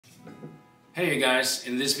Hey guys,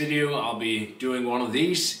 in this video I'll be doing one of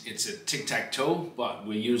these. It's a tic-tac-toe, but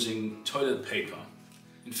we're using toilet paper.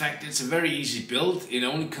 In fact, it's a very easy build. It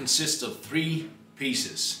only consists of 3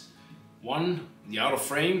 pieces. One, the outer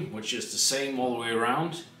frame, which is the same all the way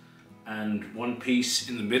around, and one piece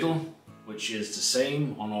in the middle, which is the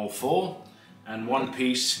same on all 4, and one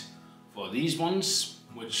piece for these ones,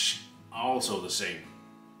 which are also the same.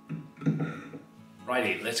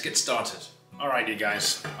 Righty, let's get started. Alrighty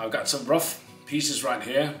guys, I've got some rough pieces right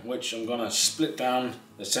here, which I'm gonna split down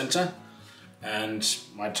the center, and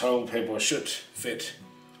my toilet paper should fit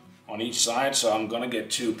on each side, so I'm gonna get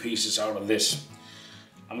 2 pieces out of this.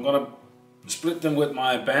 I'm gonna split them with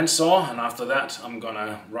my bandsaw, and after that I'm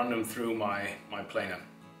gonna run them through my planer.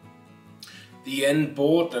 The end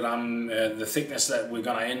board that the thickness that we're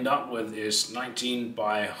gonna end up with is 19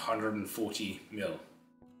 by 140 mil.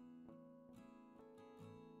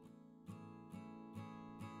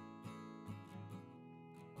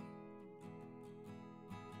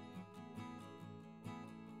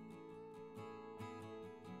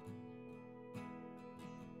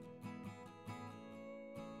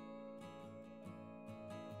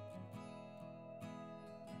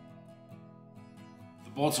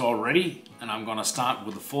 The boards are all ready, and I'm gonna start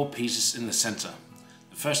with the 4 pieces in the center.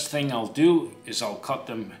 The first thing I'll do is I'll cut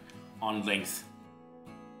them on length.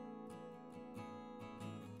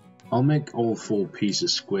 I'll make all 4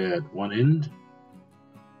 pieces square at one end.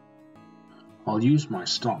 I'll use my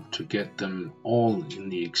stop to get them all in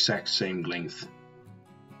the exact same length.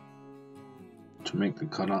 To make the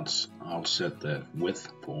cutouts, I'll set the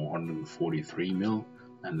width for 143 mil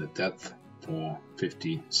and the depth for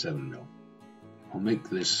 57 mil. I'll make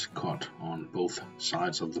this cut on both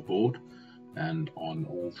sides of the board and on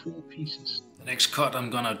all 4 pieces. The next cut I'm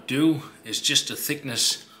gonna do is just the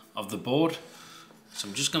thickness of the board. So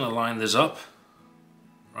I'm just gonna line this up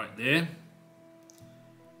right there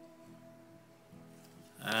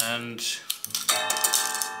and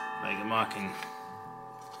make a marking.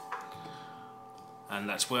 And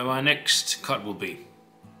that's where my next cut will be.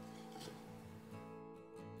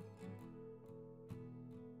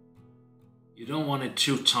 You don't want it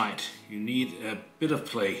too tight, you need a bit of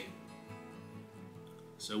play.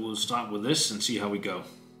 So we'll start with this and see how we go.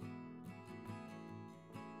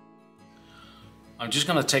 I'm just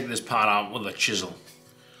going to take this part out with a chisel.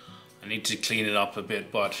 I need to clean it up a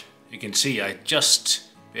bit, but you can see I just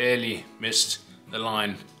barely missed the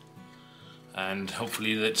line, and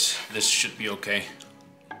hopefully this should be okay.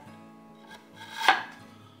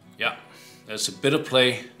 Yeah, there's a bit of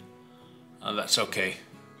play, and that's okay.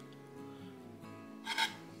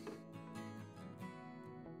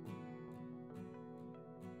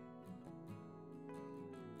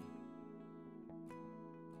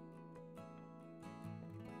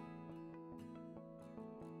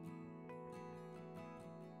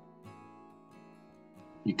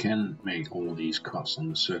 You can make all these cuts on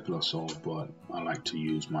the circular saw, but I like to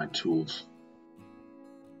use my tools.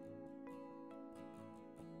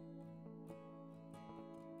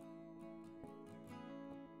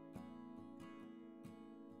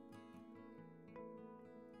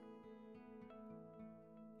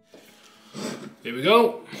 Here we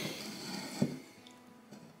go.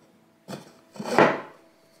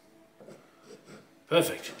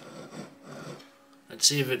 Perfect. Let's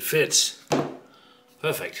see if it fits.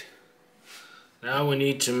 Perfect. Now we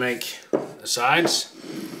need to make the sides.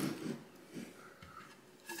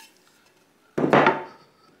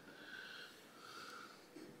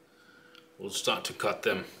 We'll start to cut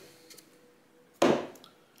them.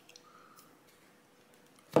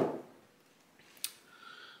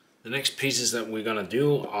 The next pieces that we're gonna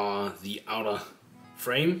do are the outer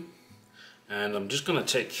frame, and I'm just gonna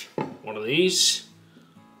take one of these,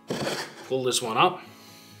 pull this one up,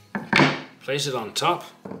 place it on top,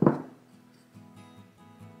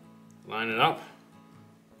 line it up,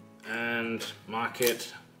 and mark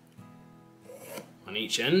it on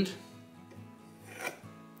each end,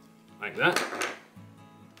 like that.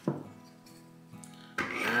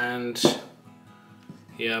 And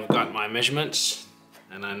here I've got my measurements,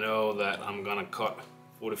 and I know that I'm gonna cut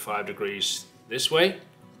 45 degrees this way,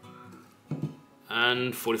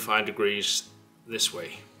 and 45 degrees this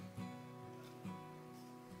way.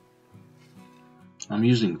 I'm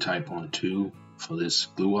using Type 1-2 for this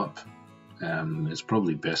glue up. It's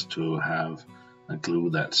probably best to have a glue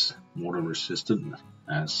that's water resistant,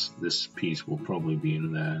 as this piece will probably be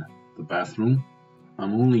in the bathroom.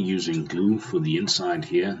 I'm only using glue for the inside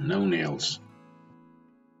here, no nails.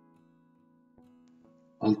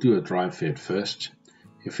 I'll do a dry fit first.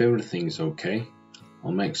 If everything's okay,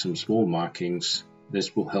 I'll make some small markings.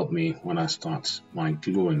 This will help me when I start my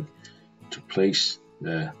gluing. to place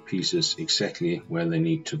the pieces exactly where they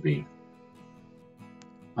need to be.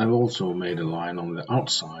 I've also made a line on the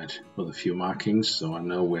outside with a few markings so I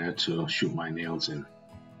know where to shoot my nails in.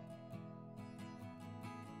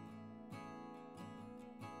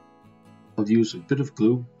 I'll use a bit of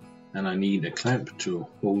glue and I need a clamp to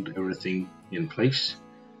hold everything in place.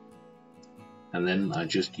 And then I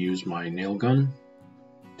just use my nail gun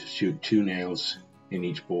to shoot 2 nails in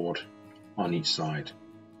each board on each side.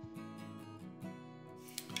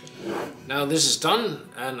 Now this is done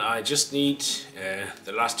and I just need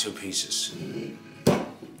the last 2 pieces.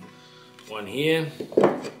 One here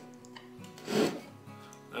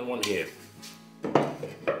and one here.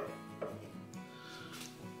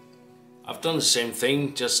 I've done the same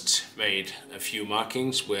thing, just made a few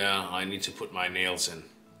markings where I need to put my nails in.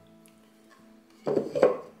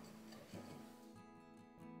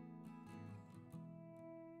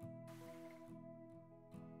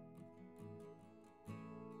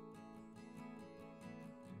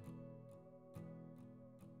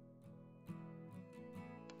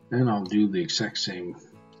 And I'll do the exact same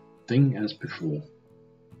thing as before.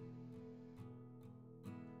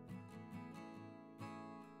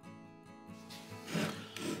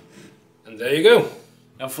 And there you go.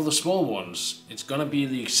 Now for the small ones, it's gonna be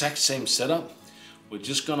the exact same setup. We're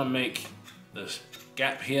just gonna make the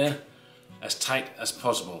gap here as tight as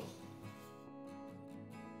possible.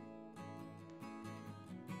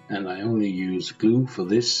 And I only use glue for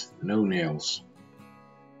this, no nails.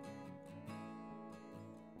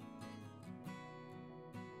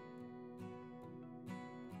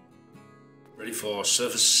 Ready for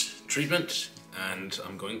surface treatment, and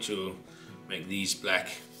I'm going to make these black.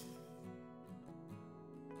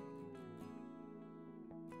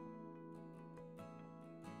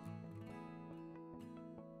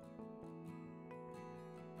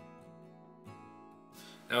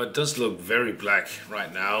 Now it does look very black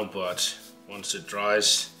right now, but once it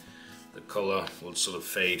dries, the color will sort of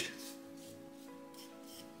fade.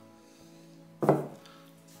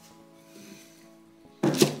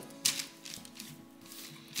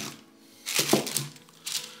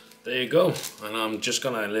 There you go, and I'm just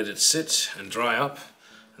gonna let it sit and dry up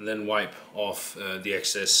and then wipe off the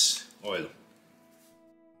excess oil.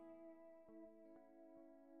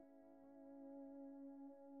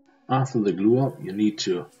 After the glue up, you need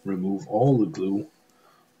to remove all the glue,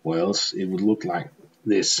 or else it would look like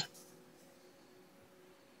this.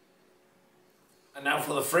 And now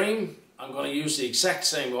for the frame, I'm going to use the exact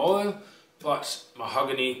same oil, but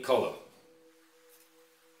mahogany color.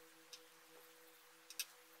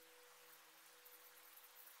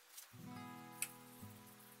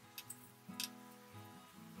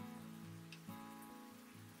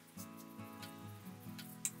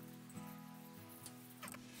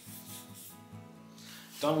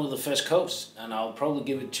 Done with the first coat, and I'll probably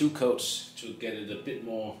give it 2 coats to get it a bit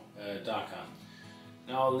more darker.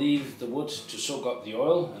 Now I'll leave the wood to soak up the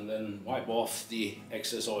oil and then wipe off the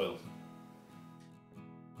excess oil.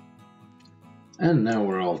 And now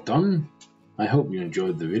we're all done. I hope you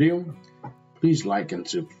enjoyed the video. Please like and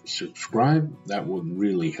subscribe, that would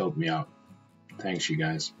really help me out. Thanks you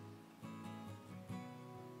guys.